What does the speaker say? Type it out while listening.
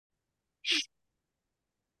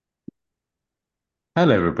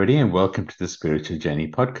Hello, everybody, and welcome to the Spiritual Journey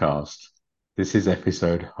podcast. This is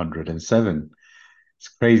episode 107. It's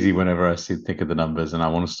crazy whenever think of the numbers, and I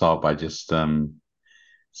want to start by just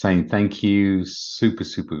saying thank you. Super,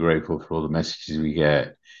 super grateful for all the messages we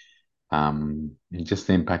get, and just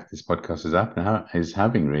the impact this podcast is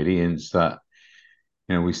having. Really, and it's that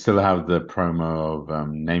we still have the promo of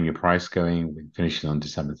Name Your Price going. We finish it on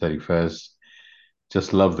December 31st.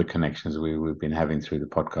 Just love the connections we've been having through the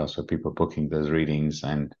podcast where people booking those readings.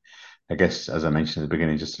 And I guess, as I mentioned at the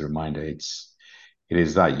beginning, just a reminder, it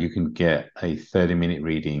is that you can get a 30-minute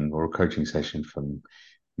reading or a coaching session from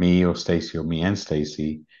me or Stacey, or me and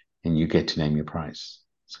Stacey, and you get to name your price.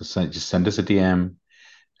 So just send us a DM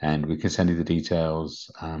and we can send you the details.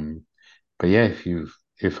 But yeah,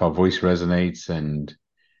 if our voice resonates and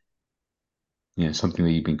something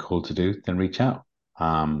that you've been called to do, then reach out.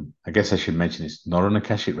 I guess I should mention it's not an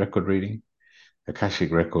Akashic record reading.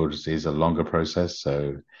 Akashic records is a longer process,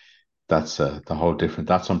 so that's the whole different.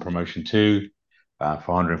 That's on promotion too, for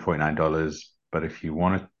 $149. But if you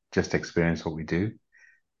want to just experience what we do,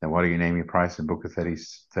 then why don't you name your price and book a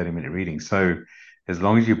 30-minute reading? So as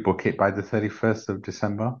long as you book it by the 31st of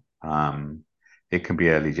December, it can be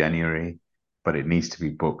early January, but it needs to be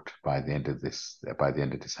booked by the end of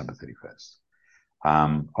December 31st.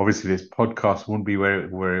 Obviously, this podcast wouldn't be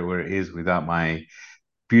where it is without my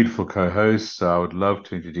beautiful co-host. So I would love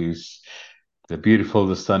to introduce the beautiful,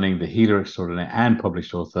 the stunning, the healer extraordinaire, and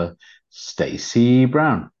published author, Stacey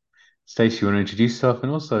Brown. Stacey, you want to introduce yourself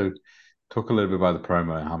and also talk a little bit about the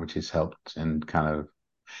promo and how much it's helped and kind of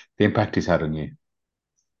the impact it's had on you.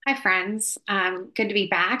 Hi, friends. Good to be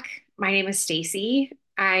back. My name is Stacy.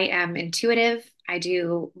 I am intuitive. I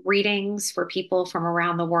do readings for people from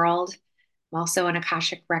around the world. I'm also an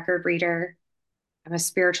Akashic record reader. I'm a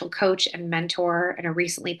spiritual coach and mentor and a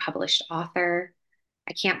recently published author.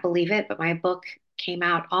 I can't believe it, but my book came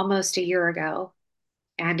out almost a year ago,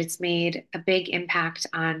 and it's made a big impact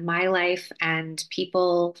on my life, and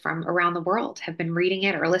people from around the world have been reading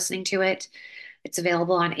it or listening to it. It's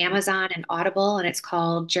available on Amazon and Audible, and it's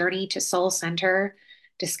called Journey to Soul Center: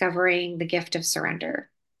 Discovering the Gift of Surrender.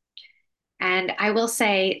 And I will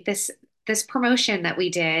say this promotion that we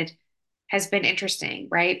did has been interesting,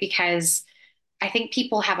 right? Because I think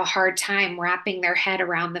people have a hard time wrapping their head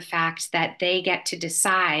around the fact that they get to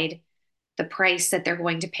decide the price that they're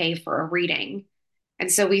going to pay for a reading. And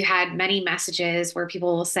so we've had many messages where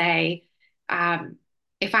people will say, um,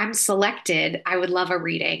 if I'm selected, I would love a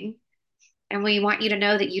reading. And we want you to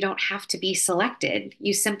know that you don't have to be selected.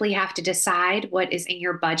 You simply have to decide what is in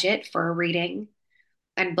your budget for a reading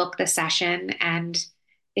and book the session. And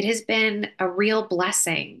it has been a real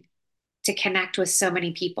blessing to connect with so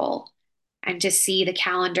many people and to see the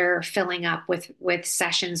calendar filling up with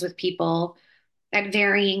sessions with people at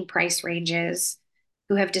varying price ranges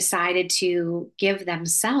who have decided to give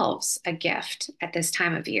themselves a gift at this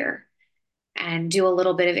time of year and do a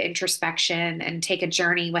little bit of introspection and take a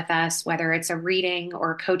journey with us, whether it's a reading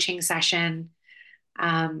or a coaching session.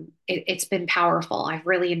 It's been powerful. I've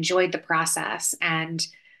really enjoyed the process, and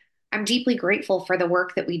I'm deeply grateful for the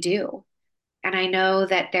work that we do. And I know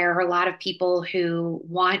that there are a lot of people who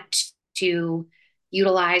want to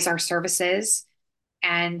utilize our services,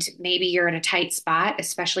 and maybe you're in a tight spot,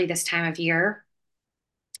 especially this time of year.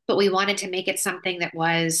 But we wanted to make it something that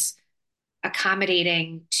was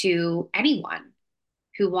accommodating to anyone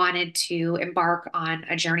who wanted to embark on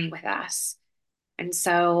a journey with us. And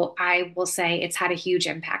so I will say it's had a huge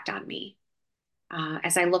impact on me.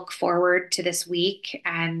 As I look forward to this week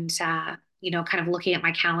and, kind of looking at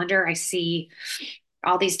my calendar, I see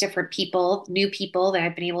all these different people, new people that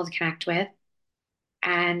I've been able to connect with.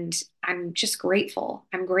 And I'm just grateful.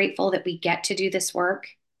 I'm grateful that we get to do this work.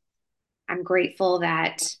 I'm grateful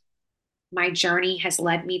that my journey has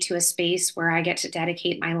led me to a space where I get to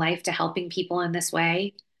dedicate my life to helping people in this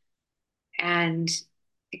way. And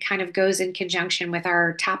it kind of goes in conjunction with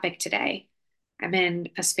our topic today. I'm in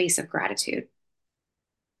a space of gratitude.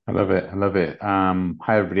 I love it. I love it.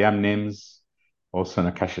 Hi, everybody. I'm Nims, also an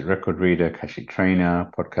Akashic record reader, Akashic trainer,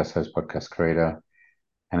 podcast host, podcast creator,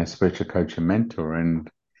 and a spiritual coach and mentor. And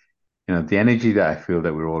the energy that I feel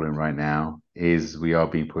that we're all in right now is we are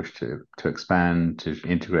being pushed to expand, to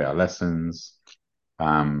integrate our lessons.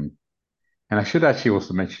 Um, and I should actually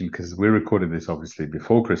also mention, because we're recording this obviously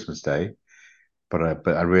before Christmas Day, but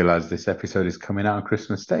I realize this episode is coming out on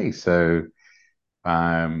Christmas Day. So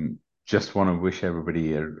just want to wish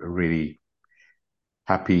everybody a really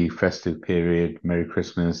happy festive period, Merry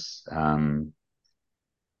Christmas.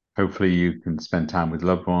 Hopefully you can spend time with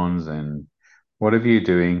loved ones and whatever you're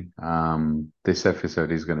doing. This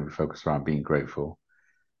episode is going to be focused around being grateful,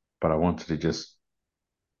 but I wanted to just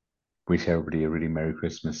wish everybody a really Merry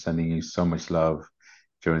Christmas, sending you so much love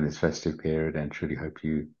during this festive period, and truly hope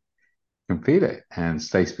you can feel it. And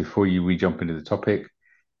Stace, before we jump into the topic,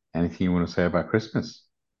 anything you want to say about Christmas?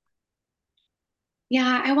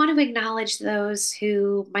 Yeah, I want to acknowledge those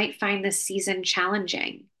who might find this season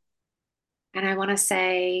challenging. And I want to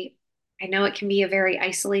say, I know it can be a very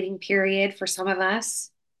isolating period for some of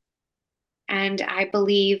us. And I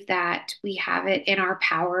believe that we have it in our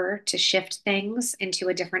power to shift things into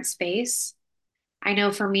a different space. I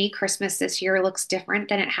know for me, Christmas this year looks different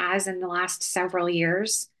than it has in the last several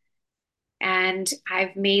years. And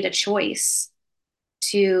I've made a choice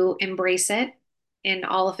to embrace it in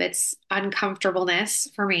all of its uncomfortableness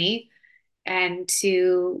for me and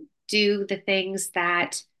to do the things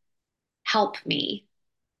that help me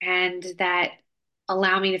and that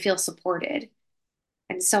allow me to feel supported.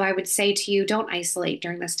 And so I would say to you, don't isolate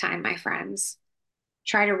during this time, my friends.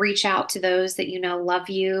 Try to reach out to those that you know love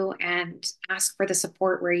you and ask for the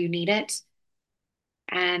support where you need it.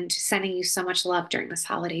 And sending you so much love during this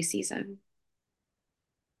holiday season.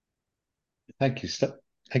 Thank you,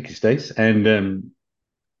 thank you, Stace. And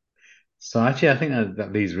so actually, I think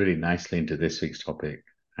that leads really nicely into this week's topic.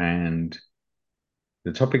 And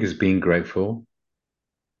the topic is being grateful,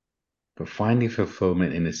 but finding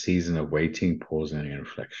fulfillment in a season of waiting, pausing, and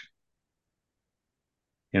reflection.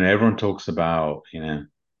 Everyone talks about,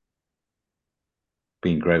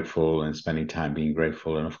 being grateful and spending time being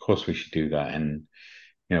grateful. And of course, we should do that. And,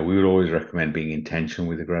 we would always recommend being intentional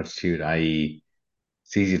with the gratitude, i.e.,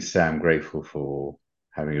 it's easy to say I'm grateful for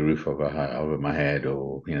having a roof over my head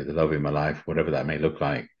or, the love in my life, whatever that may look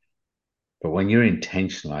like. But when you're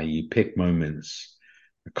intentional, you pick moments,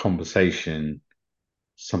 a conversation,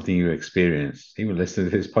 something you experience, even listening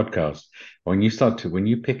to this podcast, when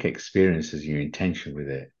you pick experiences, your intention with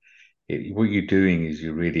what you're doing is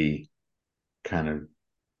you're really kind of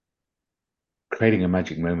creating a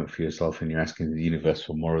magic moment for yourself and you're asking the universe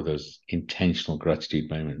for more of those intentional gratitude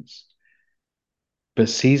moments. But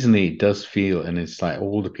seasonally, it does feel, and it's like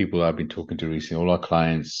all the people I've been talking to recently, all our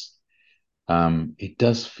clients, it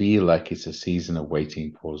does feel like it's a season of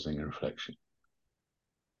waiting, pausing, and reflection.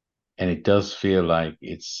 And it does feel like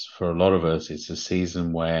it's, for a lot of us, it's a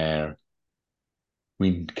season where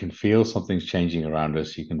we can feel something's changing around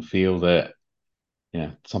us. You can feel that,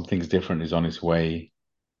 something's different is on its way,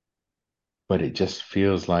 but it just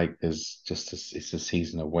feels like it's a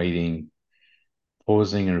season of waiting,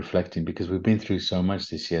 pausing, and reflecting because we've been through so much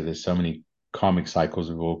this year. There's so many karmic cycles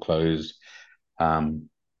we've all closed. Um,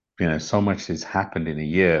 so much has happened in a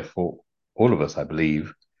year for all of us, I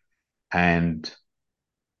believe. And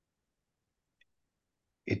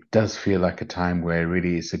it does feel like a time where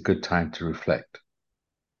really it's a good time to reflect.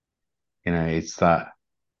 It's that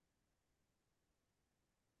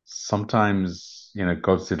sometimes,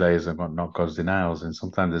 God's delays are not God's denials, and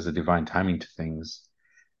sometimes there's a divine timing to things.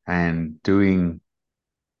 And doing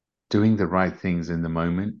the right things in the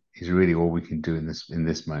moment is really all we can do in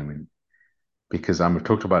this moment. Because I've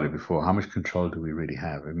talked about it before, how much control do we really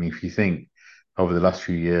have? I mean, if you think over the last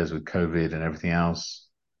few years with COVID and everything else,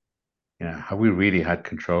 have we really had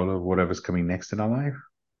control of whatever's coming next in our life?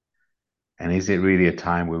 And is it really a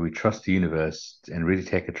time where we trust the universe and really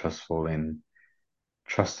take a trustful in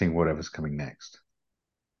trusting whatever's coming next?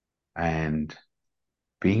 And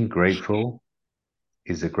being grateful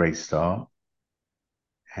is a great start.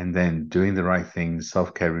 And then doing the right things,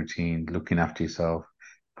 self-care routine, looking after yourself,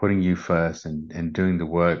 putting you first and doing the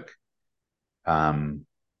work, um,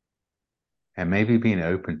 and maybe being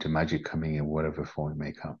open to magic coming in whatever form it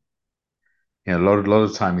may come. A lot of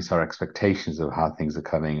the time it's our expectations of how things are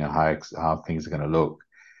coming and how things are going to look.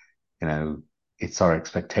 You know, it's our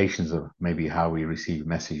expectations of maybe how we receive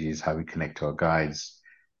messages, how we connect to our guides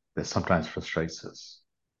that sometimes frustrates us.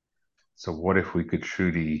 So what if we could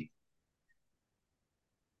truly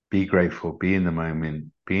be grateful, be in the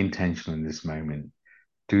moment, be intentional in this moment,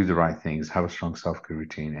 do the right things, have a strong self-care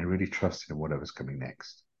routine, and really trust in whatever's coming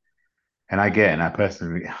next. And I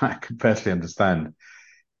can personally understand,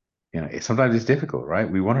 sometimes it's difficult, right?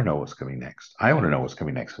 We want to know what's coming next. I want to know what's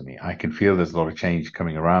coming next for me. I can feel there's a lot of change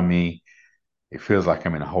coming around me. It feels like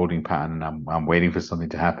I'm in a holding pattern and I'm waiting for something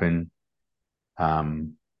to happen.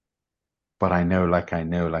 Um, but I know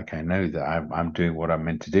that I'm doing what I'm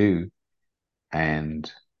meant to do. And,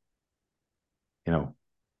 you know,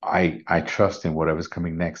 I trust in whatever's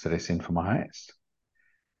coming next that it's in for my highest.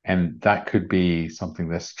 And that could be something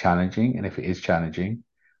that's challenging. And if it is challenging,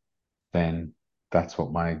 then that's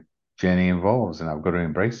what my journey involves. And I've got to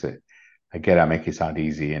embrace it. Again, I make it sound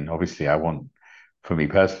easy. And obviously, for me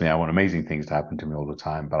personally, I want amazing things to happen to me all the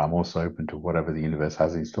time, but I'm also open to whatever the universe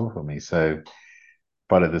has in store for me. So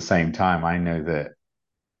But at the same time, I know that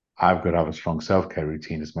I've got to have a strong self-care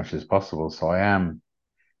routine as much as possible. So I am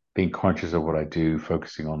being conscious of what I do,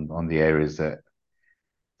 focusing on the areas that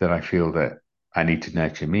I feel that I need to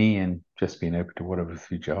nurture me and just being open to whatever the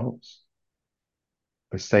future holds.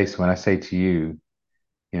 But Stacey, when I say to you,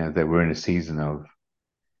 that we're in a season of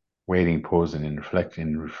waiting, pausing,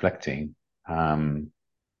 and reflecting, um,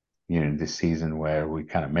 this season where we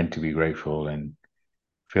kind of meant to be grateful and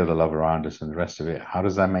feel the love around us and the rest of it, how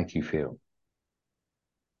does that make you feel?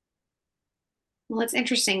 Well, it's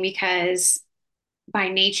interesting because by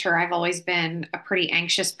nature, I've always been a pretty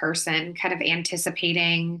anxious person, kind of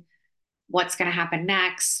anticipating what's going to happen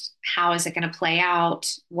next. How is it going to play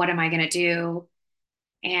out? What am I going to do?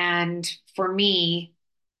 And for me,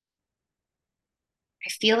 I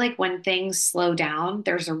feel like when things slow down,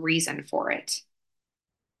 there's a reason for it.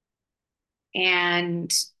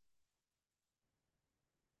 And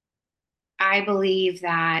I believe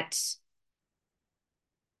that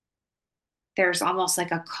there's almost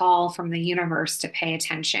like a call from the universe to pay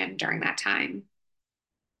attention during that time.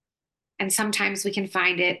 And sometimes we can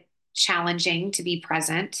find it challenging to be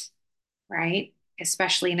present, right?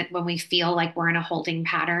 Especially when we feel like we're in a holding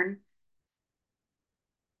pattern.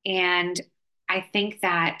 And I think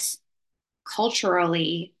that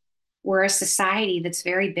culturally, we're a society that's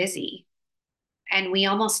very busy. And we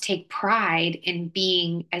almost take pride in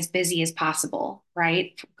being as busy as possible,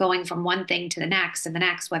 right? Going from one thing to the next and the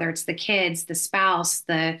next, whether it's the kids, the spouse,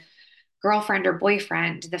 the girlfriend or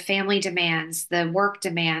boyfriend, the family demands, the work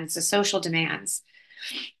demands, the social demands.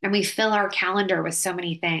 And we fill our calendar with so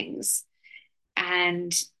many things.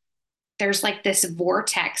 And there's like this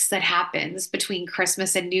vortex that happens between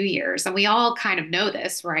Christmas and New Year's. And we all kind of know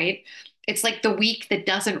this, right? It's like the week that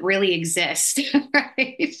doesn't really exist,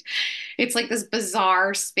 right? It's like this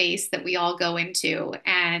bizarre space that we all go into.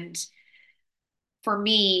 And for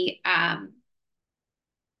me, on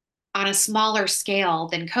a smaller scale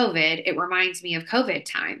than COVID, it reminds me of COVID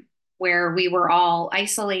time where we were all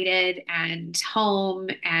isolated and home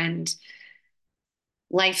and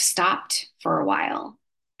life stopped for a while.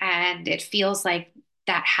 And it feels like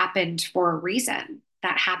that happened for a reason.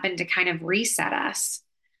 That happened to kind of reset us.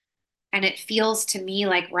 And it feels to me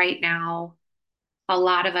like right now, a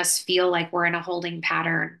lot of us feel like we're in a holding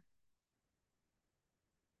pattern,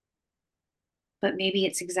 but maybe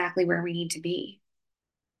it's exactly where we need to be.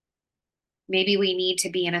 Maybe we need to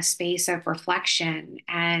be in a space of reflection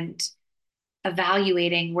and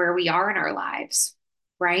evaluating where we are in our lives,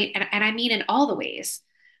 right? And I mean in all the ways.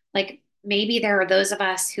 Like maybe there are those of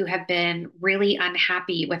us who have been really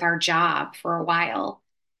unhappy with our job for a while.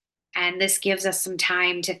 And this gives us some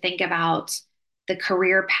time to think about the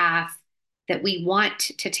career path that we want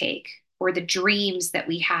to take or the dreams that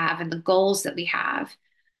we have and the goals that we have.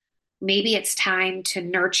 Maybe it's time to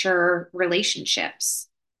nurture relationships.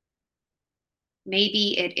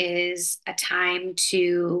 Maybe it is a time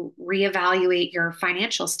to reevaluate your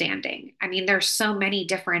financial standing. I mean, there's so many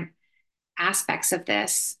different aspects of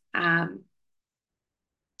this. But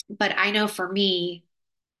I know for me,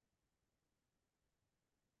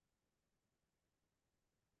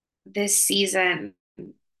 this season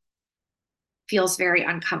feels very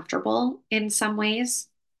uncomfortable in some ways,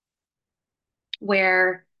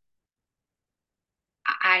 where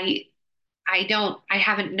I I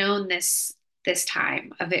haven't known this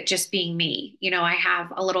time of it just being me. You know, I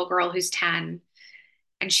have a little girl who's 10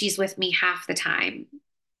 and she's with me half the time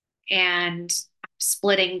and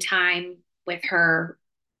splitting time with her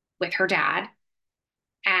dad.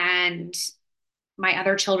 And my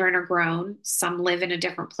other children are grown. Some live in a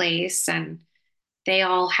different place and they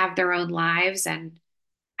all have their own lives. And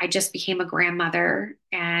I just became a grandmother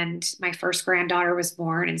and my first granddaughter was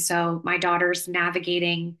born. And so my daughter's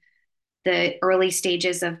navigating the early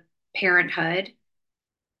stages of parenthood.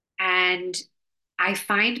 And I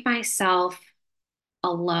find myself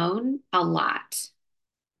alone a lot.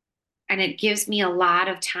 And it gives me a lot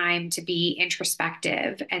of time to be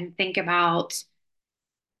introspective and think about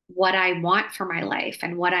what I want for my life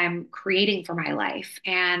and what I'm creating for my life.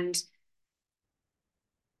 And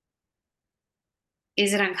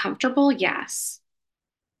is it uncomfortable? Yes.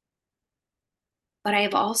 But I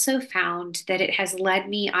have also found that it has led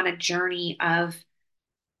me on a journey of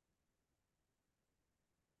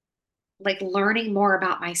like learning more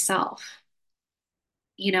about myself,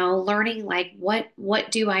 learning like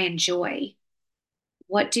what do I enjoy?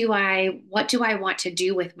 What do I want to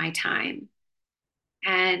do with my time?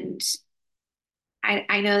 And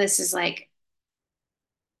I know this is like,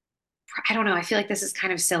 I don't know, I feel like this is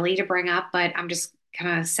kind of silly to bring up, but I'm just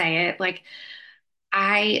gonna say it. Like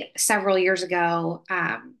I several years ago,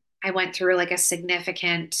 I went through like a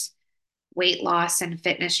significant weight loss and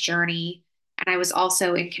fitness journey. And I was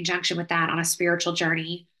also in conjunction with that on a spiritual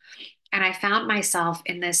journey. And I found myself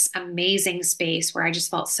in this amazing space where I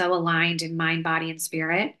just felt so aligned in mind, body, and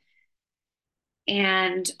spirit.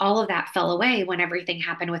 And all of that fell away when everything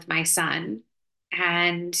happened with my son.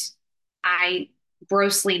 And I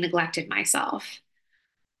grossly neglected myself.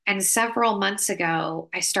 And several months ago,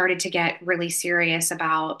 I started to get really serious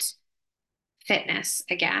about fitness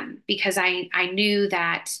again because I knew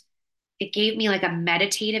that it gave me like a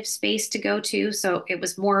meditative space to go to. So it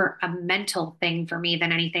was more a mental thing for me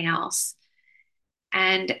than anything else.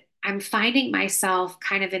 And I'm finding myself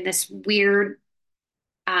kind of in this weird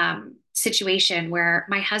situation where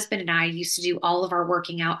my husband and I used to do all of our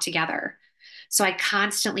working out together. So I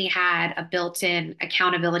constantly had a built in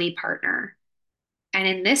accountability partner. And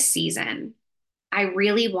in this season, I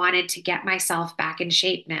really wanted to get myself back in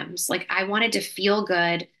shape, Nims. Like I wanted to feel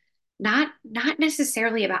good, not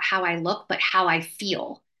necessarily about how I look, but how I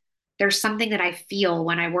feel. There's something that I feel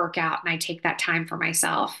when I work out and I take that time for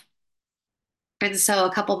myself. And so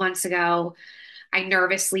a couple months ago, I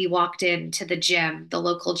nervously walked into the gym, the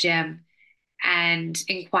local gym, and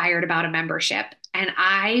inquired about a membership. And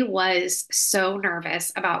I was so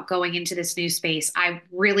nervous about going into this new space. I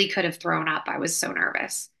really could have thrown up. I was so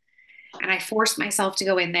nervous. And I forced myself to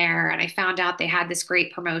go in there and I found out they had this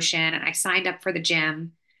great promotion and I signed up for the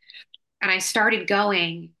gym and I started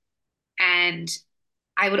going and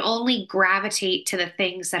I would only gravitate to the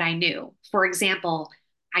things that I knew. For example,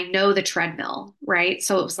 I know the treadmill, right?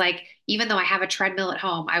 So it was like, even though I have a treadmill at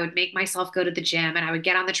home, I would make myself go to the gym and I would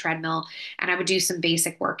get on the treadmill and I would do some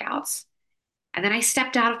basic workouts. And then I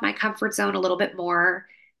stepped out of my comfort zone a little bit more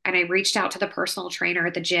and I reached out to the personal trainer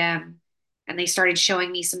at the gym and they started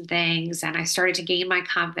showing me some things and I started to gain my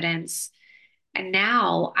confidence. And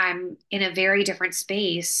now I'm in a very different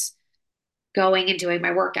space going and doing my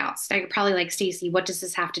workouts. Now you're probably like, Stacey, what does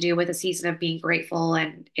this have to do with a season of being grateful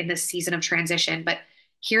and in this season of transition? But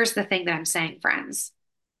here's the thing that I'm saying, friends.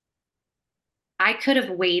 I could have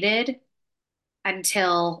waited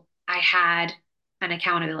until I had an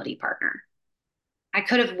accountability partner. I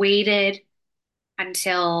could have waited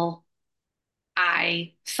until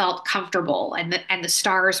I felt comfortable and the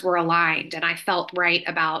stars were aligned and I felt right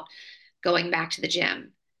about going back to the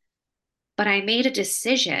gym. But I made a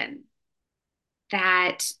decision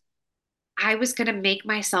that I was going to make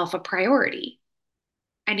myself a priority.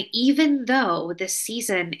 And even though this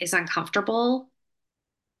season is uncomfortable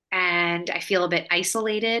and I feel a bit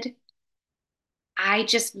isolated, I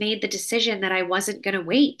just made the decision that I wasn't going to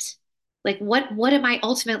wait. Like what am I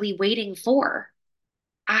ultimately waiting for?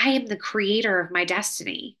 I am the creator of my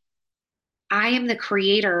destiny. I am the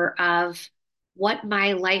creator of what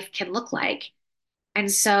my life can look like. And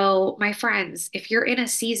so, my friends, if you're in a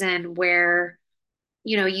season where,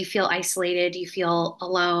 you feel isolated, you feel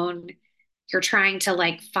alone, you're trying to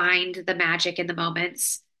like find the magic in the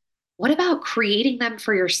moments, what about creating them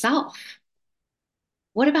for yourself?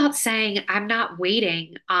 What about saying, I'm not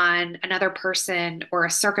waiting on another person or a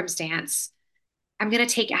circumstance. I'm going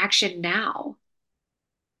to take action now.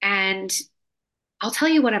 And I'll tell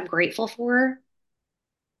you what I'm grateful for.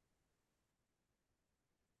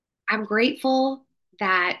 I'm grateful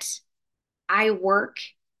that I work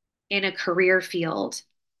in a career field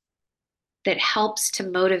that helps to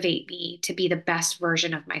motivate me to be the best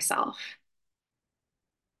version of myself.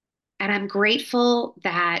 And I'm grateful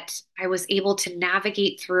that I was able to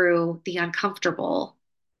navigate through the uncomfortable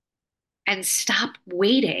and stop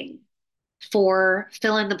waiting for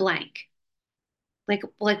fill in the blank. Like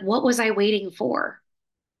what was I waiting for?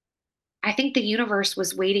 I think the universe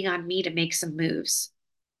was waiting on me to make some moves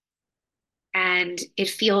and it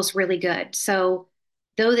feels really good. So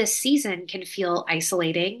though this season can feel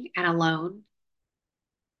isolating and alone,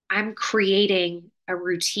 I'm creating a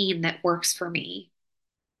routine that works for me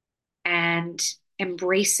and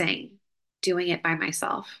embracing doing it by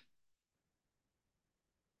myself.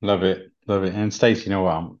 Love it, love it. And Stacey, you know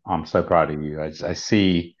what? I'm so proud of you. I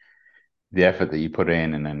see the effort that you put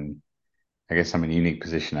in, and then I guess I'm in a unique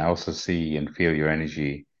position. I also see and feel your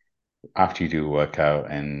energy after you do a workout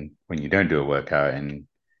and when you don't do a workout. And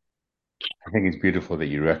I think it's beautiful that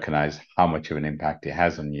you recognize how much of an impact it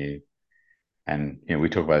has on you. And we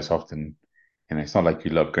talk about this often. It's not like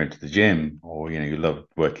you love going to the gym or you love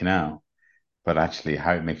working out, but actually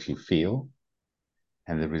how it makes you feel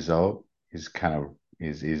and the result is kind of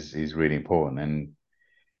is really important. And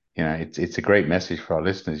it's a great message for our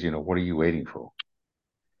listeners. What are you waiting for?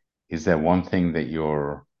 Is there one thing that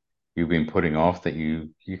you've been putting off that you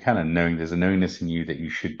kind of knowing there's a knowingness in you that you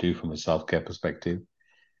should do from a self-care perspective?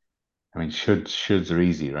 I mean, shoulds are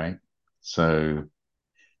easy, right? So,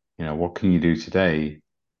 what can you do today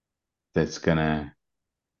that's gonna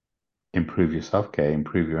improve your self-care,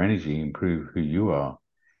 improve your energy, improve who you are?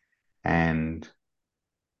 And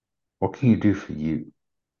what can you do for you?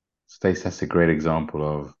 Stace, that's a great example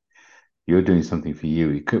of you're doing something for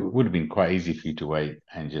you. It would have been quite easy for you to wait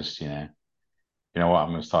and just, you know what, I'm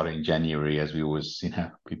going to start in January, as we always,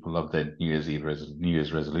 people love their New Year's Eve, New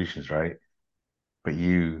Year's resolutions, right? But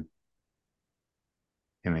you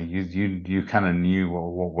kind of knew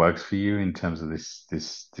what works for you in terms of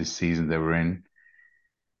this season that we're in.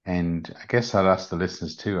 And I guess I'd ask the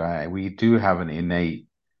listeners too. We do have an innate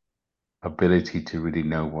ability to really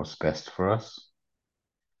know what's best for us.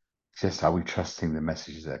 It's just, are we trusting the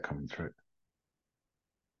messages that are coming through?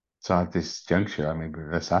 So at this juncture, I mean,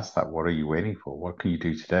 let's ask that. What are you waiting for? What can you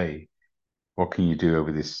do today? What can you do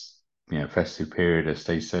over this, festive period? As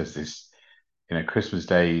Stacey says, Christmas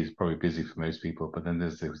Day is probably busy for most people, but then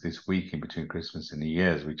there's this week in between Christmas and New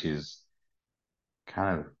Year's, which is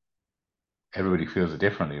kind of everybody feels it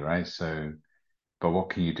differently, right? So, but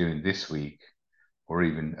what can you do in this week or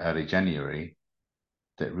even early January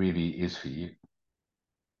that really is for you?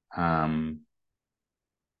 Um,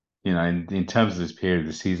 in terms of this period,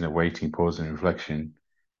 the season of waiting, pause, and reflection,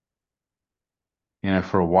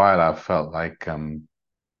 for a while I've felt like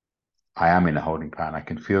I am in a holding pattern. I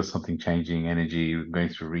can feel something changing, energy going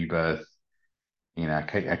through rebirth.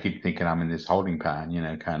 I keep thinking I'm in this holding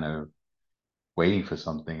pattern, kind of waiting for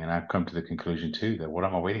something. And I've come to the conclusion too that what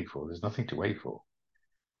am I waiting for? There's nothing to wait for.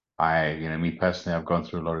 Me personally, I've gone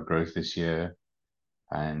through a lot of growth this year,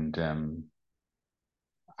 and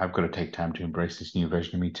I've got to take time to embrace this new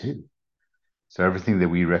version of me too. So everything that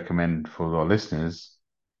we recommend for our listeners,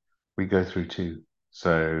 we go through too.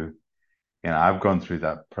 So, I've gone through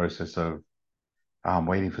that process of I'm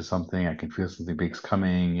waiting for something. I can feel something big's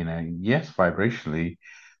coming. Yes, vibrationally,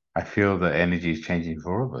 I feel that energy is changing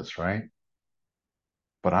for all of us, right?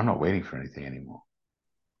 But I'm not waiting for anything anymore.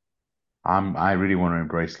 I really want to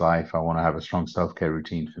embrace life. I want to have a strong self-care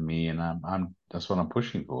routine for me, and I'm that's what I'm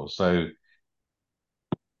pushing for. So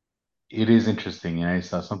it is interesting,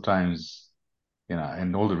 so sometimes,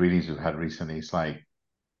 in all the readings we've had recently, it's like,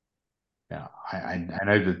 I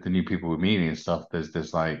know that the new people we're meeting and stuff, there's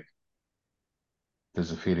a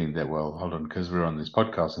feeling that, well, hold on, because we're on this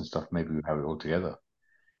podcast and stuff, maybe we have it all together.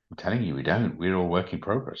 I'm telling you, we don't. We're all work in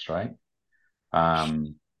progress, right?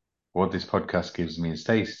 Um, what this podcast gives me and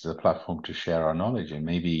Stace is a platform to share our knowledge, and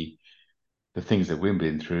maybe the things that we've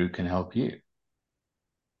been through can help you.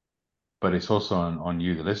 But it's also on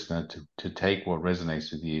you, the listener, to take what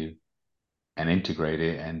resonates with you and integrate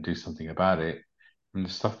it and do something about it. And the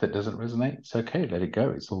stuff that doesn't resonate, it's okay, let it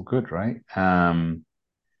go. It's all good, right? And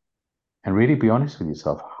really be honest with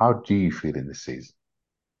yourself. How do you feel in this season?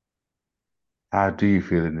 How do you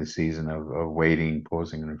feel in this season of waiting,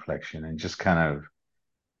 pausing, and reflection, and just kind of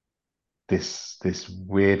this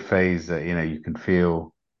weird phase that you can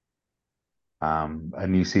feel a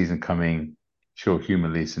new season coming. Sure,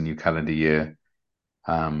 humanly, it's a new calendar year.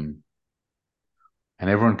 Um, and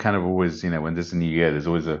everyone kind of always, when there's a new year, there's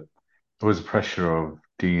always a pressure of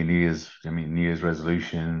doing your New Year's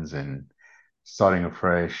resolutions and starting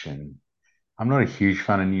afresh. And I'm not a huge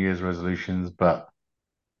fan of New Year's resolutions, but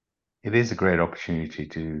it is a great opportunity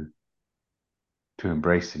to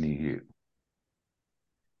embrace the new you.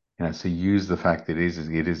 So use the fact that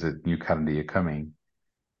it is a new calendar year coming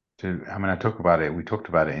I mean, we talked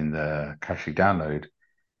about it in the Kashik download,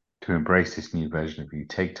 to embrace this new version of you.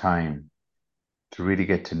 Take time to really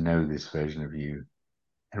get to know this version of you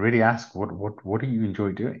and really ask what do you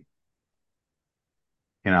enjoy doing?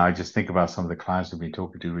 I just think about some of the clients we've been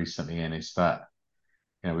talking to recently, and it's that,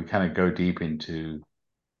 we kind of go deep into,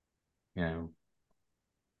 you know,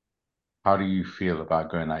 how do you feel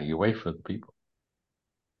about going out your way for other people?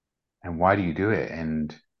 And why do you do it?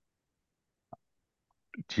 And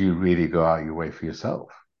do you really go out your way for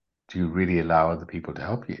yourself? Do you really allow other people to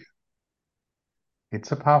help you?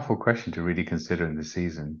 It's a powerful question to really consider in this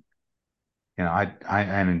season. I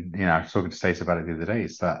was talking to Stacey about it the other day.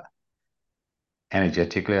 It's that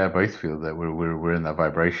energetically, I both feel that we're in that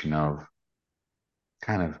vibration of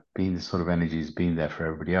kind of being the sort of energies, being there for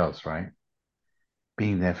everybody else, right?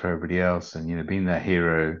 Being there for everybody else, and being that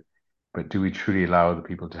hero. But do we truly allow other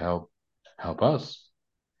people to help us?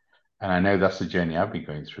 And I know that's the journey I've been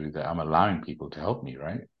going through. That I'm allowing people to help me,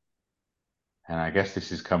 right? And I guess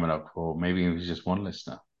this is coming up for maybe it was just one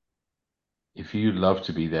listener. If you love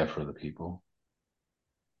to be there for other people,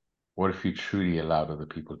 what if you truly allowed other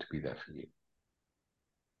people to be there for you?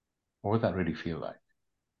 What would that really feel like?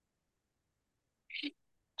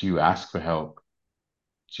 Do you ask for help?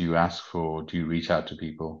 Do you ask for, do you reach out to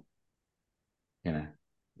people? You know,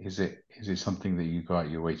 is it something that you go out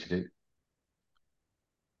your way to do?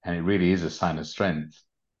 And it really is a sign of strength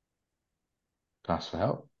to ask for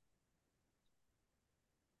help.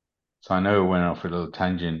 So I know it went off a little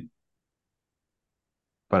tangent,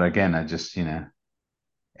 but again, I just,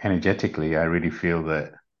 energetically, I really feel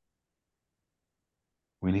that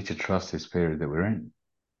we need to trust this period that we're in.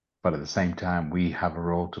 But at the same time, we have a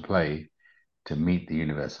role to play to meet the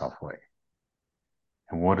universe halfway.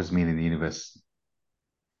 And what does meeting the universe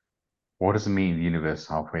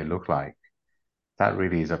halfway look like? That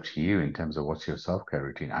really is up to you in terms of what's your self-care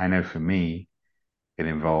routine. I know for me, it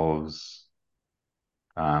involves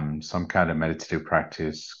some kind of meditative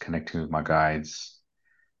practice, connecting with my guides,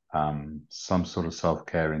 some sort of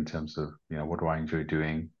self-care in terms of, what do I enjoy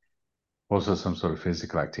doing? Also, some sort of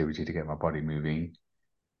physical activity to get my body moving.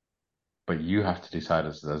 But you have to decide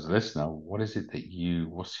as a listener,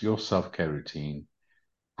 what's your self-care routine?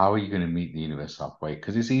 How are you going to meet the universe halfway?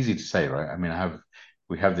 Because it's easy to say, right? I mean,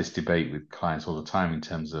 we have this debate with clients all the time in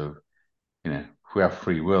terms of, if we have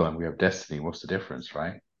free will and we have destiny, what's the difference,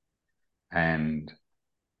 right? And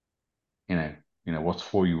you know, what's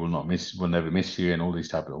for you will not miss, will never miss you, and all this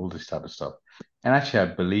type of stuff. And actually, I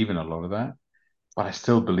believe in a lot of that, but I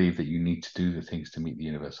still believe that you need to do the things to meet the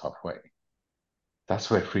universe halfway. That's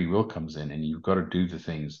where free will comes in, and you've got to do the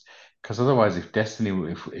things. Because otherwise,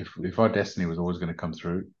 if our destiny was always going to come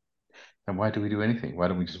through, then why do we do anything? Why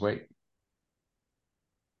don't we just wait?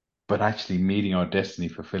 But actually meeting our destiny,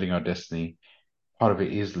 fulfilling our destiny, part of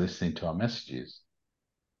it is listening to our messages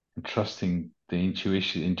and trusting the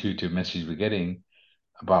intuitive message we're getting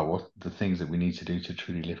about what the things that we need to do to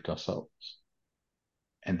truly lift ourselves.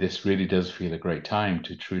 And this really does feel a great time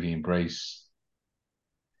to truly embrace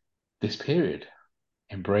this period,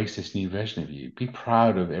 embrace this new version of you. Be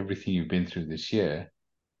proud of everything you've been through this year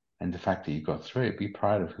and the fact that you got through it. Be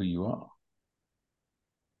proud of who you are.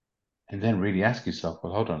 And then really ask yourself,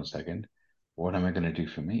 well, hold on a second. What am I going to do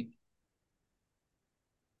for me?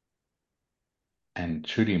 And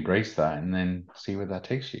truly embrace that and then see where that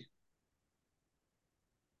takes you.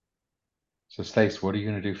 So, Stace, what are you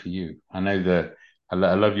going to do for you? I know that I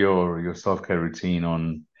love your self-care routine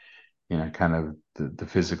on, kind of the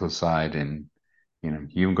physical side, and you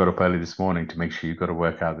even got up early this morning to make sure you got to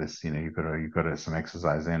work out this, you got to some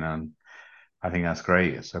exercise in, and I think that's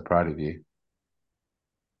great. So proud of you.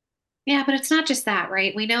 Yeah, but it's not just that,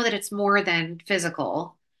 right? We know that it's more than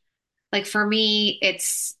physical. Like for me,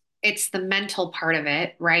 it's the mental part of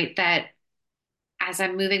it, right? That as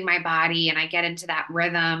I'm moving my body and I get into that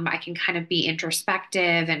rhythm, I can kind of be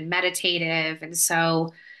introspective and meditative. And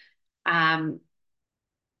so, um,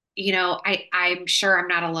 I'm sure I'm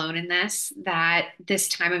not alone in this, that this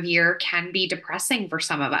time of year can be depressing for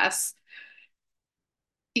some of us.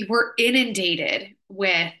 We're inundated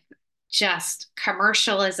with just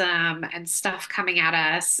commercialism and stuff coming at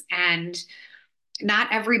us, and not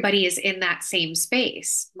everybody is in that same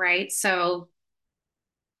space, right? So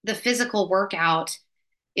the physical workout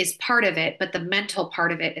is part of it, but the mental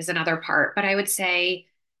part of it is another part. But I would say,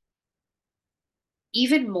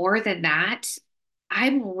 even more than that,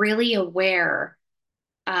 I'm really aware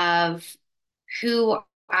of who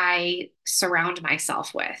I surround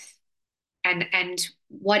myself with, and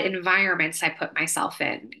what environments I put myself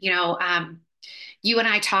in. You and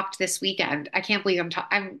I talked this weekend. I can't believe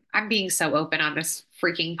I'm being so open on this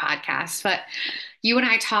freaking podcast, but you and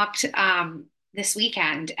I talked this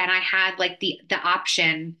weekend, and I had like the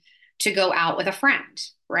option to go out with a friend,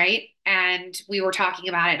 right? And we were talking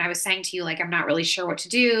about it, and I was saying to you, like, I'm not really sure what to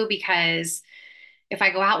do, because if I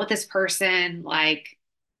go out with this person, like,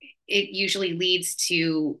 it usually leads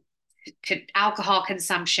to alcohol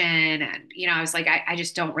consumption. And, I was like, I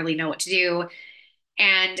just don't really know what to do.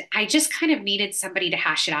 And I just kind of needed somebody to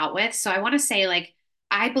hash it out with. So I want to say, like,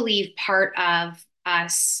 I believe part of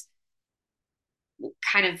us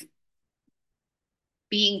kind of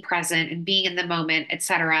being present and being in the moment, et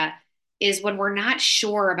cetera, is when we're not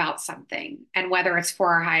sure about something and whether it's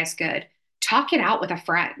for our highest good, talk it out with a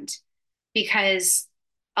friend. Because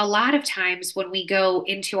a lot of times when we go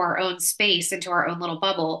into our own space, into our own little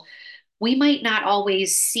bubble, we might not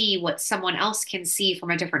always see what someone else can see from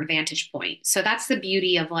a different vantage point. So that's the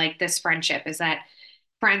beauty of like this friendship, is that,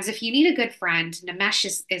 friends, if you need a good friend,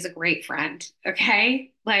 Namesh is a great friend.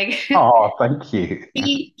 Okay. Like Oh, thank you.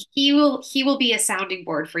 he will be a sounding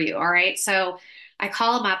board for you. All right. So I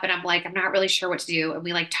call him up and I'm like, I'm not really sure what to do. And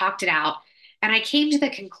we like talked it out. And I came to the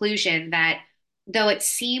conclusion that, though it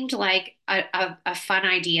seemed like a fun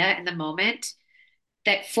idea in the moment,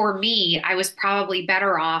 that for me, I was probably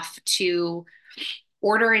better off to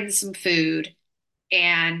order in some food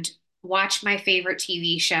and watch my favorite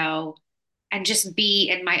TV show and just be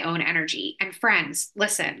in my own energy. And friends,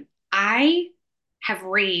 listen, I have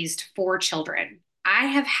raised four children. I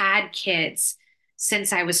have had kids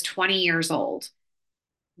since I was 20 years old.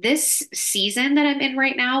 This season that I'm in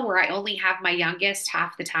right now, where I only have my youngest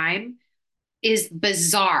half the time, is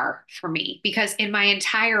bizarre for me because in my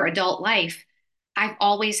entire adult life, I've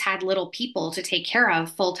always had little people to take care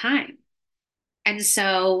of full time. And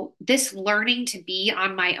so this learning to be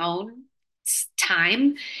on my own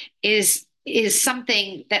time is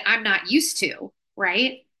something that I'm not used to,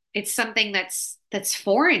 right? It's something that's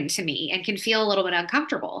foreign to me and can feel a little bit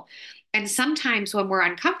uncomfortable. And sometimes when we're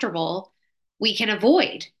uncomfortable, we can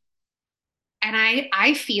avoid. And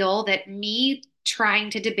I feel that me trying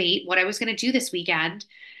to debate what I was going to do this weekend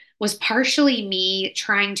was partially me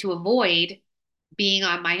trying to avoid being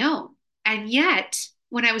on my own. And yet,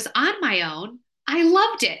 when I was on my own, I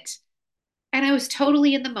loved it. And I was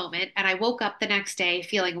totally in the moment. And I woke up the next day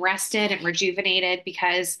feeling rested and rejuvenated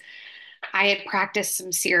because I had practiced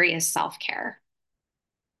some serious self care.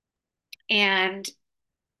 And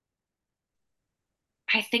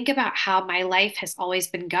I think about how my life has always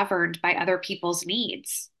been governed by other people's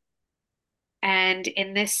needs. And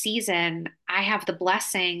in this season, I have the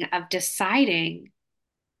blessing of deciding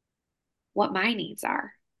what my needs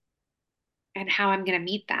are and how I'm going to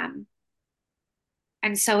meet them.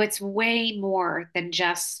 And so it's way more than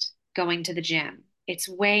just going to the gym. It's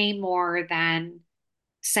way more than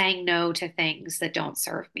saying no to things that don't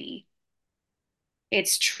serve me.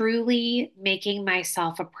 It's truly making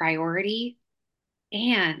myself a priority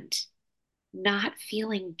and not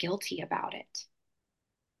feeling guilty about it.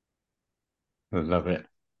 I love it.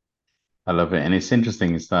 I love it. And it's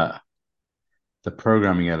interesting is that the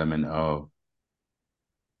programming element of,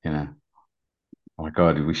 you know, oh my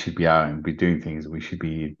God, we should be out and be doing things. We should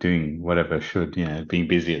be doing whatever should, being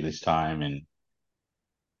busy at this time. And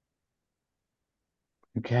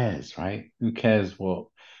who cares, right? Who cares what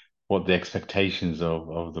the expectations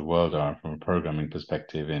of the world are from a programming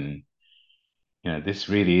perspective? And, this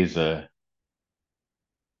really is it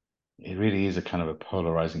really is a kind of a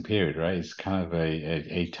polarizing period, right? It's kind of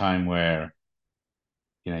a time where,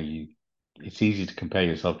 you it's easy to compare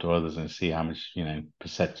yourself to others and see how much,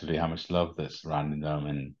 perceptively how much love that's surrounding them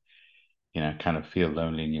and, kind of feel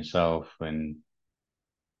lonely in yourself. And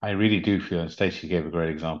I really do feel, and Stacey gave a great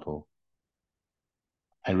example.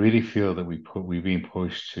 I really feel that we've been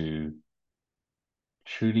pushed to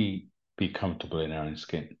truly be comfortable in our own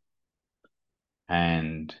skin.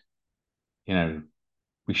 And, you know,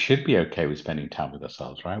 we should be okay with spending time with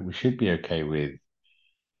ourselves, right? We should be okay with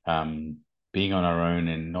um being on our own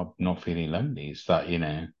and not feeling lonely. It's that,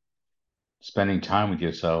 spending time with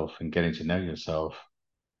yourself and getting to know yourself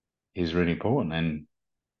is really important. And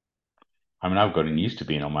I mean, I've gotten used to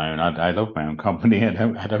being on my own. I love my own company.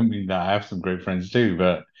 I don't mean that I have some great friends too,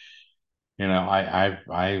 but I've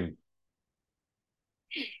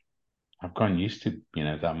gotten used to,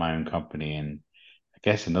 that my own company. And I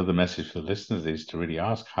guess another message for listeners is to really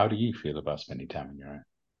ask, how do you feel about spending time on your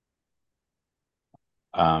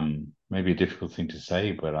own? Maybe a difficult thing to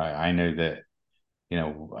say, but I know that,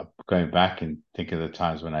 going back and think of the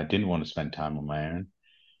times when I didn't want to spend time on my own,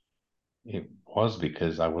 it was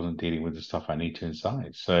because I wasn't dealing with the stuff I need to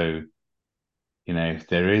inside. So, if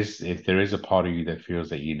there is a part of you that feels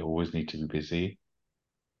that you always need to be busy,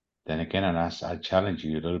 then again, I challenge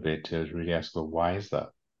you a little bit to really ask, well, why is that?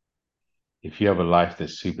 If you have a life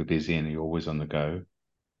that's super busy and you're always on the go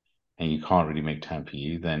and you can't really make time for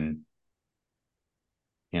you, then,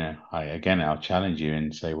 I'll challenge you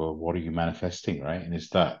and say, well, what are you manifesting, right? And it's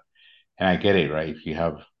that, and I get it, right? If you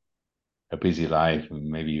have a busy life and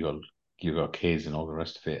maybe you got kids and all the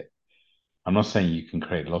rest of it, I'm not saying you can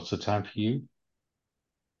create lots of time for you,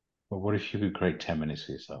 but what if you could create 10 minutes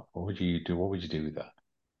for yourself? What would you do? What would you do with that?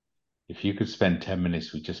 If you could spend 10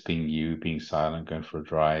 minutes with just being you, being silent, going for a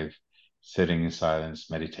drive, sitting in silence,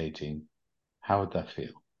 meditating, how would that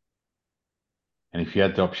feel? And if you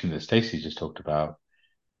had the option that Stacey just talked about,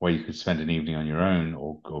 where you could spend an evening on your own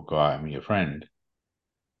or go out and meet a friend,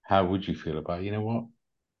 how would you feel about, what?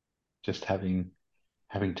 Just having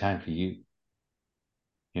time for you,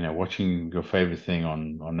 watching your favorite thing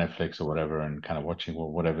on Netflix or whatever and kind of watching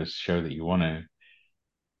whatever show that you want to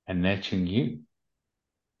and nurturing you,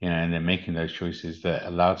 and then making those choices that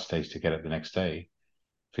allowed Stacey to get up the next day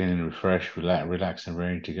feeling refreshed, relaxed, and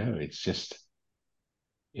ready to go.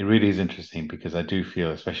 It really is interesting because I do feel,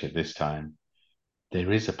 especially at this time,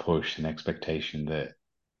 there is a push and expectation that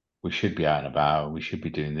we should be out and about, we should be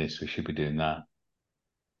doing this, we should be doing that.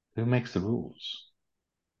 Who makes the rules?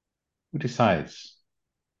 Who decides?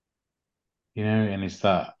 and it's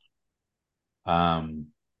that, um,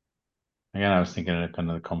 again, I was thinking of kind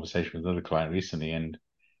of the conversation with another client recently, and,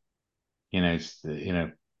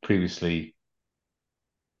 previously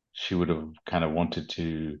she would have kind of wanted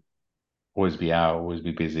to always be out, always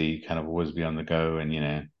be busy, kind of always be on the go,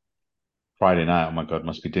 and, Friday night, oh my God,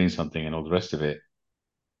 must be doing something and all the rest of it.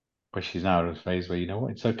 But she's now at a phase where, you know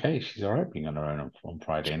what, it's okay. She's all right being on her own on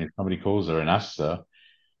Friday. And if somebody calls her and asks her,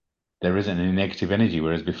 there isn't any negative energy.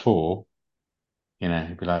 Whereas before,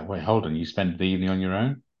 you'd be like, wait, hold on, you spent the evening on your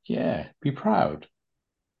own? Yeah, be proud.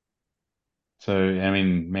 So, I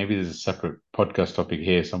mean, maybe there's a separate podcast topic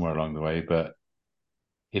here somewhere along the way, but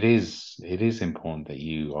it is important that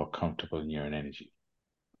you are comfortable in your own energy.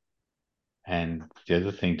 And the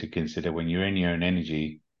other thing to consider when you're in your own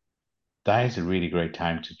energy, that is a really great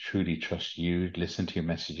time to truly trust you, listen to your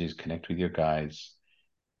messages, connect with your guides,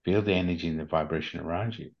 feel the energy and the vibration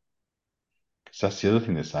around you. Because that's the other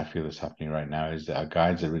thing I feel that's happening right now is that our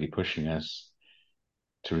guides are really pushing us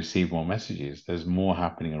to receive more messages. There's more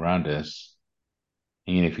happening around us.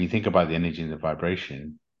 And, if you think about the energy and the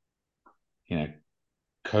vibration, you know,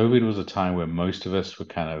 COVID was a time where most of us were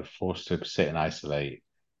kind of forced to sit and isolate.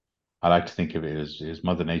 I like to think of it as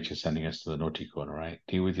Mother Nature sending us to the naughty corner, right?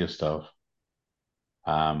 Deal with your stuff.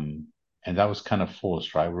 Um, and that was kind of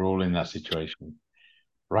forced, right? We're all in that situation.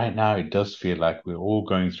 Right now, it does feel like we're all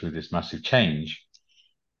going through this massive change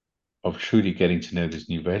of truly getting to know this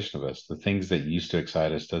new version of us. The things that used to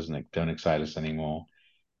excite us don't excite us anymore.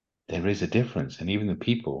 There is a difference, and even the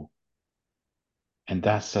people, and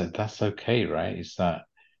that's okay, right? It's that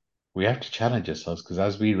we have to challenge ourselves because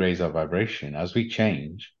as we raise our vibration, as we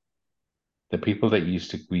change, the people that we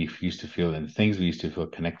used to feel and things we used to feel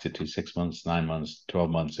connected to 6 months, 9 months, 12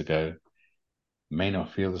 months ago may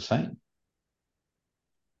not feel the same.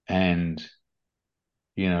 And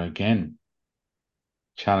again,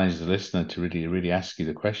 challenge the listener to really, really ask you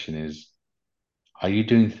the question is, are you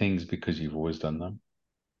doing things because you've always done them?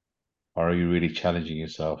 Or are you really challenging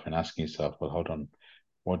yourself and asking yourself, well, hold on,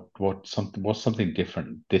 what's something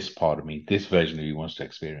different this part of me, this version of you wants to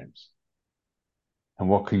experience? And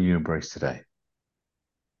what can you embrace today?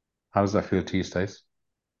 How does that feel to you, Stace?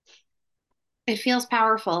 It feels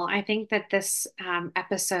powerful. I think that this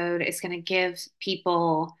episode is going to give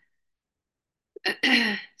people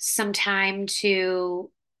some time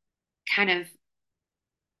to kind of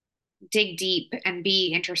dig deep and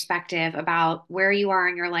be introspective about where you are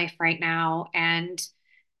in your life right now, and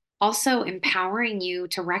also empowering you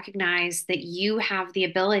to recognize that you have the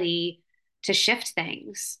ability to shift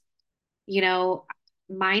things. You know,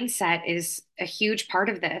 mindset is a huge part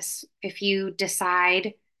of this. If you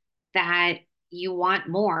decide that you want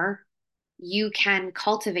more, you can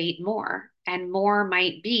cultivate more. And more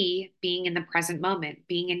might be being in the present moment,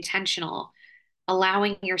 being intentional,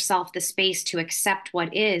 allowing yourself the space to accept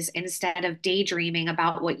what is instead of daydreaming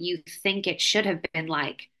about what you think it should have been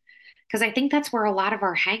like. Because I think that's where a lot of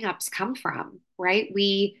our hangups come from, right?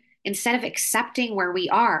 Instead of accepting where we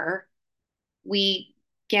are, we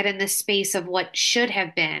get in this space of what should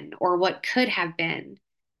have been or what could have been.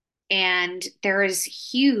 And there is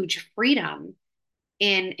huge freedom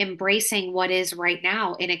in embracing what is right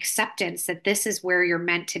now, in acceptance that this is where you're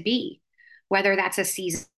meant to be, whether that's a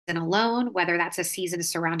season alone, whether that's a season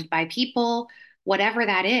surrounded by people, whatever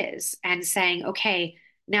that is, and saying, okay,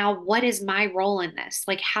 now what is my role in this?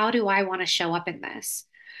 Like, how do I want to show up in this?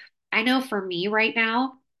 I know for me right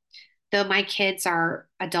now, though my kids are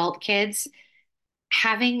adult kids,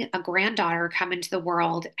 having a granddaughter come into the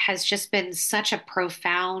world has just been such a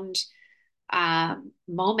profound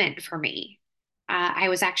moment for me. I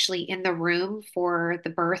was actually in the room for the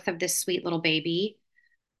birth of this sweet little baby,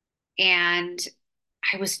 and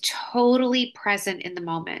I was totally present in the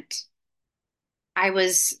moment. I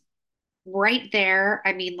was right there.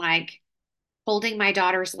 I mean, like holding my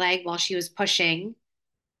daughter's leg while she was pushing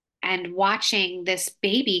and watching this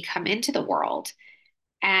baby come into the world.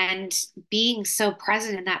 And being so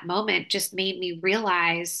present in that moment just made me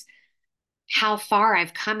realize how far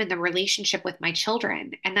I've come in the relationship with my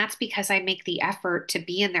children. And that's because I make the effort to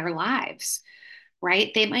be in their lives,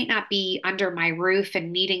 right? They might not be under my roof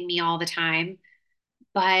and meeting me all the time,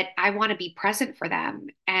 but I want to be present for them.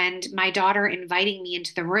 And my daughter inviting me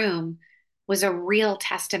into the room was a real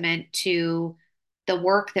testament to the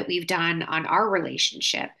work that we've done on our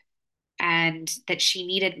relationship and that she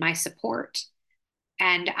needed my support.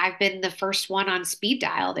 And I've been the first one on speed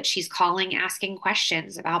dial that she's calling, asking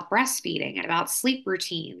questions about breastfeeding and about sleep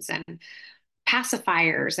routines and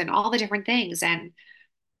pacifiers and all the different things. And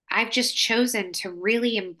I've just chosen to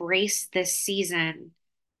really embrace this season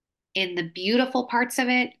in the beautiful parts of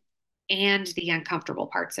it and the uncomfortable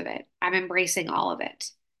parts of it. I'm embracing all of it.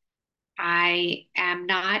 I am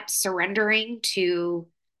not surrendering to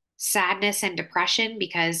sadness and depression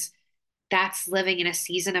because that's living in a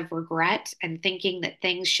season of regret and thinking that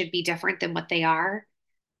things should be different than what they are.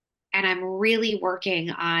 And I'm really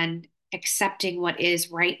working on accepting what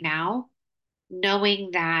is right now,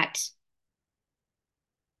 knowing that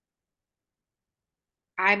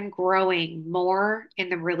I'm growing more in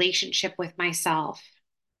the relationship with myself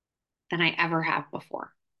than I ever have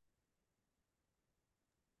before.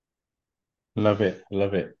 Love it.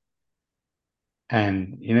 Love it.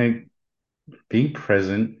 And, being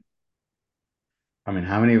present, I mean,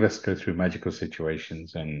 how many of us go through magical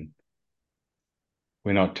situations and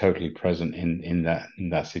we're not totally present in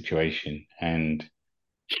that situation? And,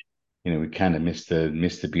 we kind of miss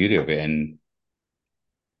the beauty of it. And,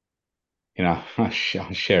 I'll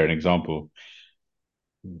share an example.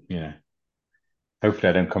 You know, hopefully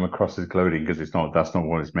I don't come across as gloating because that's not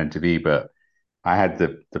what it's meant to be. But I had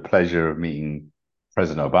the pleasure of meeting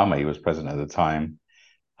President Obama. He was president at the time.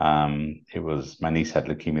 It was my niece had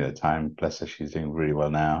leukemia at the time. Bless her, she's doing really well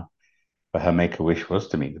now. But her make a wish was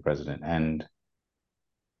to meet the president, and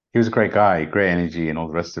he was a great guy, great energy, and all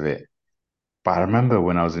the rest of it. But I remember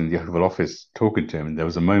when I was in the Oval Office talking to him, there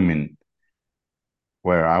was a moment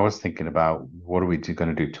where I was thinking about what are we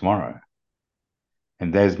going to do tomorrow?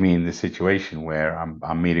 And there's me in this situation where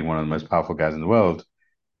I'm meeting one of the most powerful guys in the world,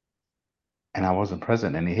 and I wasn't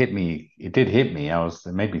present. And it hit me. It did hit me. It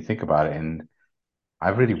made me think about it, and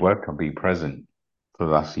I've really worked on being present for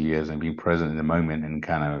the last few years and being present in the moment and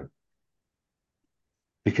kind of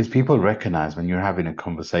because people recognize when you're having a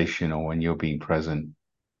conversation or when you're being present,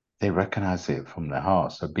 they recognize it from their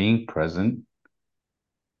heart. So being present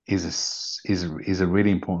is a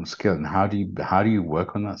really important skill. And how do you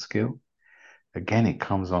work on that skill? Again, it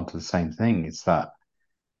comes on to the same thing. It's that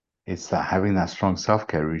having that strong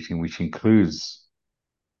self-care routine, which includes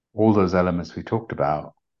all those elements we talked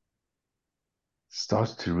about,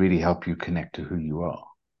 starts to really help you connect to who you are.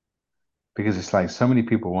 Because it's like so many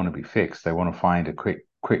people want to be fixed. They want to find a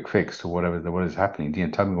quick fix to what is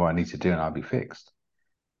happening. Tell me what I need to do and I'll be fixed.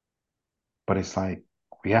 But it's like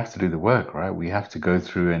we have to do the work, right? We have to go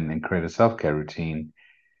through and create a self-care routine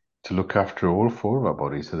to look after all four of our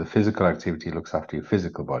bodies. So the physical activity looks after your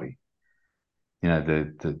physical body.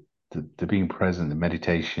 The being present, the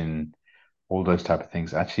meditation, all those type of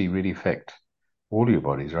things actually really affect all your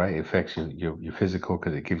bodies, right? It affects your physical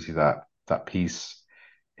because it gives you that peace.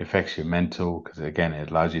 It affects your mental because again,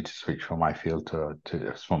 it allows you to switch from I feel to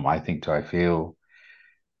from I think to I feel.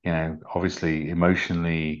 Obviously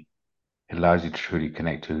emotionally, it allows you to truly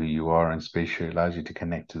connect to who you are, and spiritually, it allows you to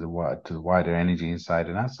connect to the wider energy inside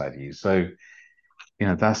and outside of you. So,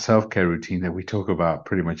 that self-care routine that we talk about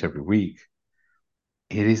pretty much every week,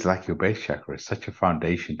 it is like your base chakra. It's such a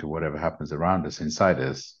foundation to whatever happens around us, inside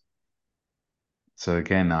us. So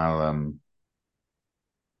again, I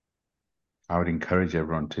would encourage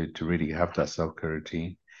everyone to really have that self-care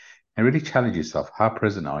routine and really challenge yourself. How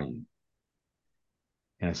present are you?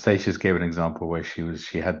 Stacia gave an example where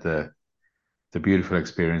she had the beautiful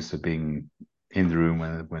experience of being in the room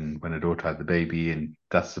when her daughter had the baby, and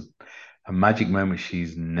that's a magic moment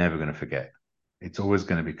she's never going to forget. It's always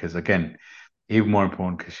going to be because again, even more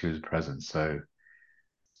important because she was present. So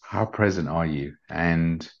how present are you?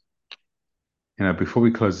 And before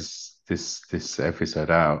we close this episode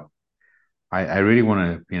out, I really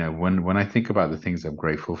want to, when I think about the things I'm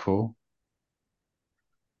grateful for,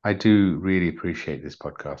 I do really appreciate this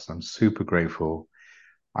podcast. I'm super grateful.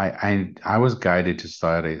 I was guided to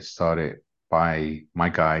start it by my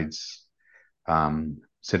guides,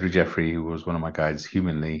 Cedric Jeffrey, who was one of my guides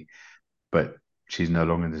humanly, but she's no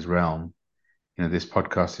longer in this realm. This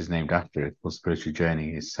podcast is named after it, called Spiritual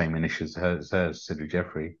Journey. It's the same initials as hers, Cedric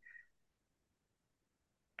Jeffrey.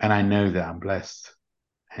 And I know that I'm blessed.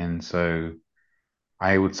 And so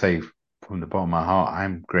I would say from the bottom of my heart,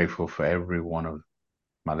 I'm grateful for every one of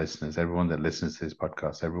my listeners, everyone that listens to this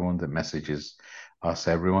podcast, everyone that messages us,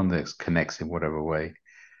 everyone that connects in whatever way.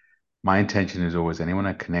 My intention is always anyone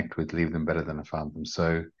I connect with, leave them better than I found them.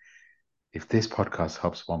 So if this podcast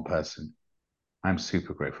helps one person, I'm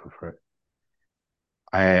super grateful for it.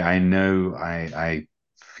 I know I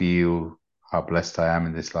feel how blessed I am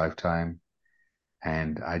in this lifetime.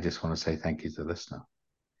 And I just want to say thank you to the listener.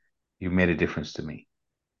 You've made a difference to me.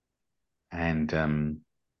 And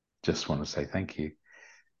just want to say thank you.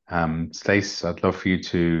 Stace, I'd love for you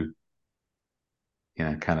to,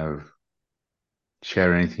 kind of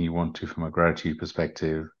share anything you want to from a gratitude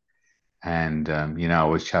perspective. And, I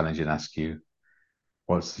always challenge and ask you,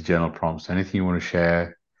 what's the journal prompts? Anything you want to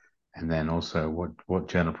share? And then also, what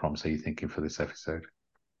journal prompts are you thinking for this episode?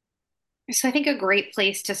 So I think a great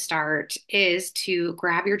place to start is to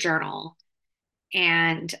grab your journal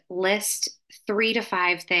and list 3 to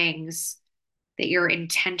 5 things that you're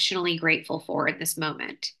intentionally grateful for in this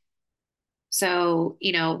moment. So,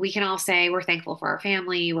 we can all say we're thankful for our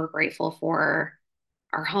family, we're grateful for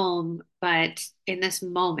our home, but in this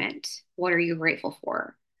moment, what are you grateful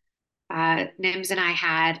for? Nims and I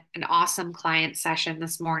had an awesome client session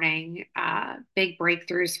this morning, big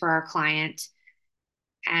breakthroughs for our client.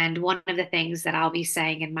 And one of the things that I'll be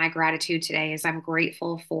saying in my gratitude today is I'm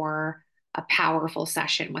grateful for a powerful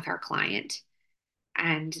session with our client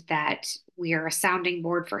and that we are a sounding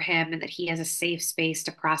board for him and that he has a safe space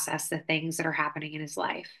to process the things that are happening in his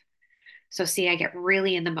life. So, see, I get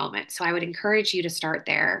really in the moment. So, I would encourage you to start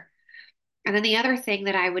there. And then the other thing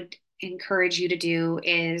that I would encourage you to do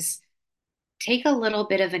is take a little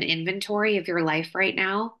bit of an inventory of your life right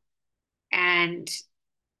now. And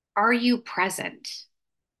are you present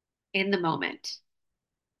in the moment?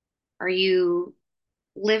 Are you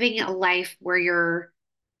living a life where you're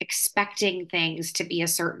expecting things to be a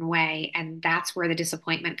certain way? And that's where the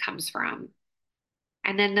disappointment comes from.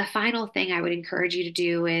 And then the final thing I would encourage you to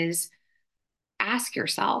do is ask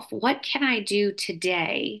yourself, what can I do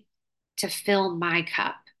today to fill my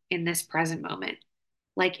cup in this present moment?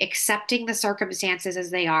 Like accepting the circumstances as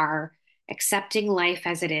they are, accepting life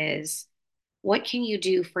as it is. What can you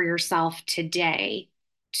do for yourself today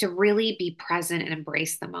to really be present and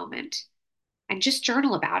embrace the moment? And just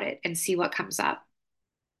journal about it and see what comes up.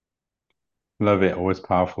 Love it. Always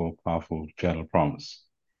powerful, powerful journal prompts.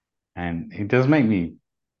 And it does make me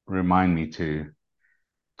remind me to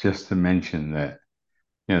just to mention that,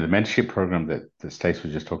 the mentorship program that Stace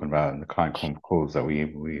was just talking about and the client calls that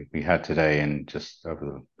we had today and just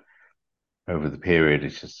over the period,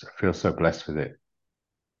 it's just I feel so blessed with it.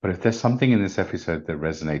 But if there's something in this episode that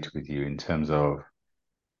resonated with you in terms of,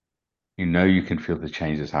 you can feel the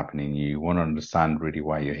changes happening, you want to understand really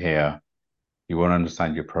why you're here, you want to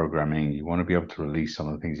understand your programming, you want to be able to release some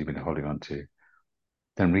of the things you've been holding on to,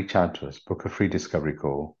 then reach out to us, book a free discovery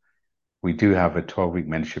call. We do have a 12-week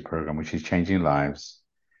mentorship program, which is changing lives.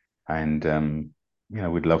 And,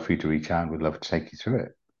 we'd love for you to reach out. We'd love to take you through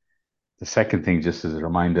it. The second thing, just as a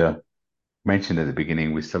reminder, mentioned at the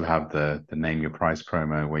beginning, we still have the Name Your Price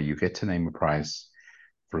promo where you get to name a price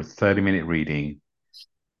for a 30-minute reading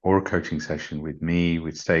or a coaching session with me,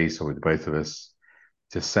 with Stace, or with both of us.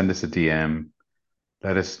 Just send us a DM.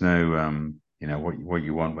 Let us know, what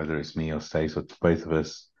you want, whether it's me or Stace or both of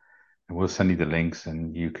us, and we'll send you the links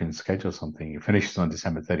and you can schedule something. It finishes on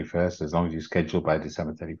December 31st. As long as you schedule by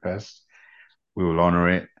December 31st, we will honor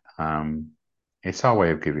it. Um, it's our way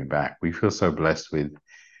of giving back. We feel so blessed with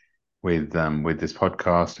this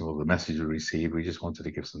podcast and all the messages we received. We just wanted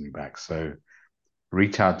to give something back. So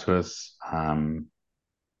reach out to us,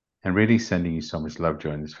 and really sending you so much love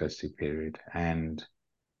during this festive period. And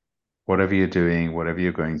whatever you're doing, whatever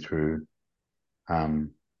you're going through,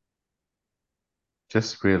 um,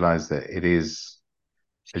 just realize that it is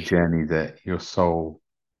a journey that your soul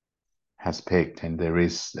has picked, and there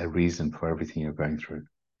is a reason for everything you're going through.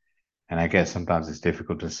 And I guess sometimes it's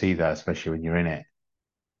difficult to see that, especially when you're in it.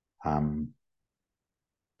 Um,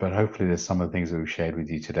 but hopefully, there's some of the things that we've shared with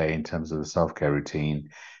you today in terms of the self-care routine,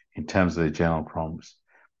 in terms of the journal prompts.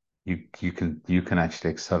 You can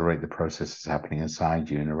actually accelerate the processes happening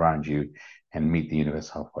inside you and around you, and meet the universe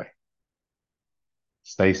halfway.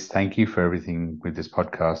 Stace, thank you for everything with this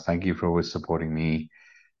podcast. Thank you for always supporting me.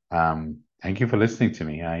 Thank you for listening to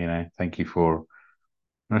me. Thank you for.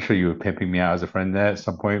 I'm not sure you were pimping me out as a friend there at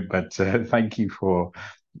some point, but thank you for.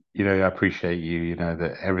 I appreciate you. You know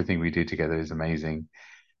that everything we do together is amazing,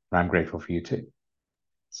 and I'm grateful for you too.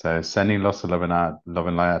 So, sending lots of love and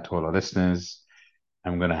light out to all our listeners.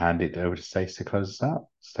 I'm going to hand it over to Stace to close us out.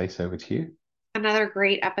 Stace, over to you. Another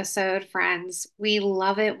great episode, friends. We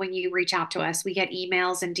love it when you reach out to us. We get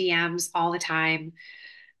emails and DMs all the time.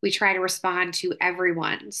 We try to respond to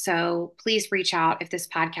everyone. So please reach out if this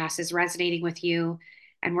podcast is resonating with you,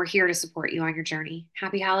 and we're here to support you on your journey.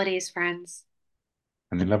 Happy holidays, friends.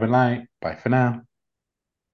 And in love and light. Bye for now.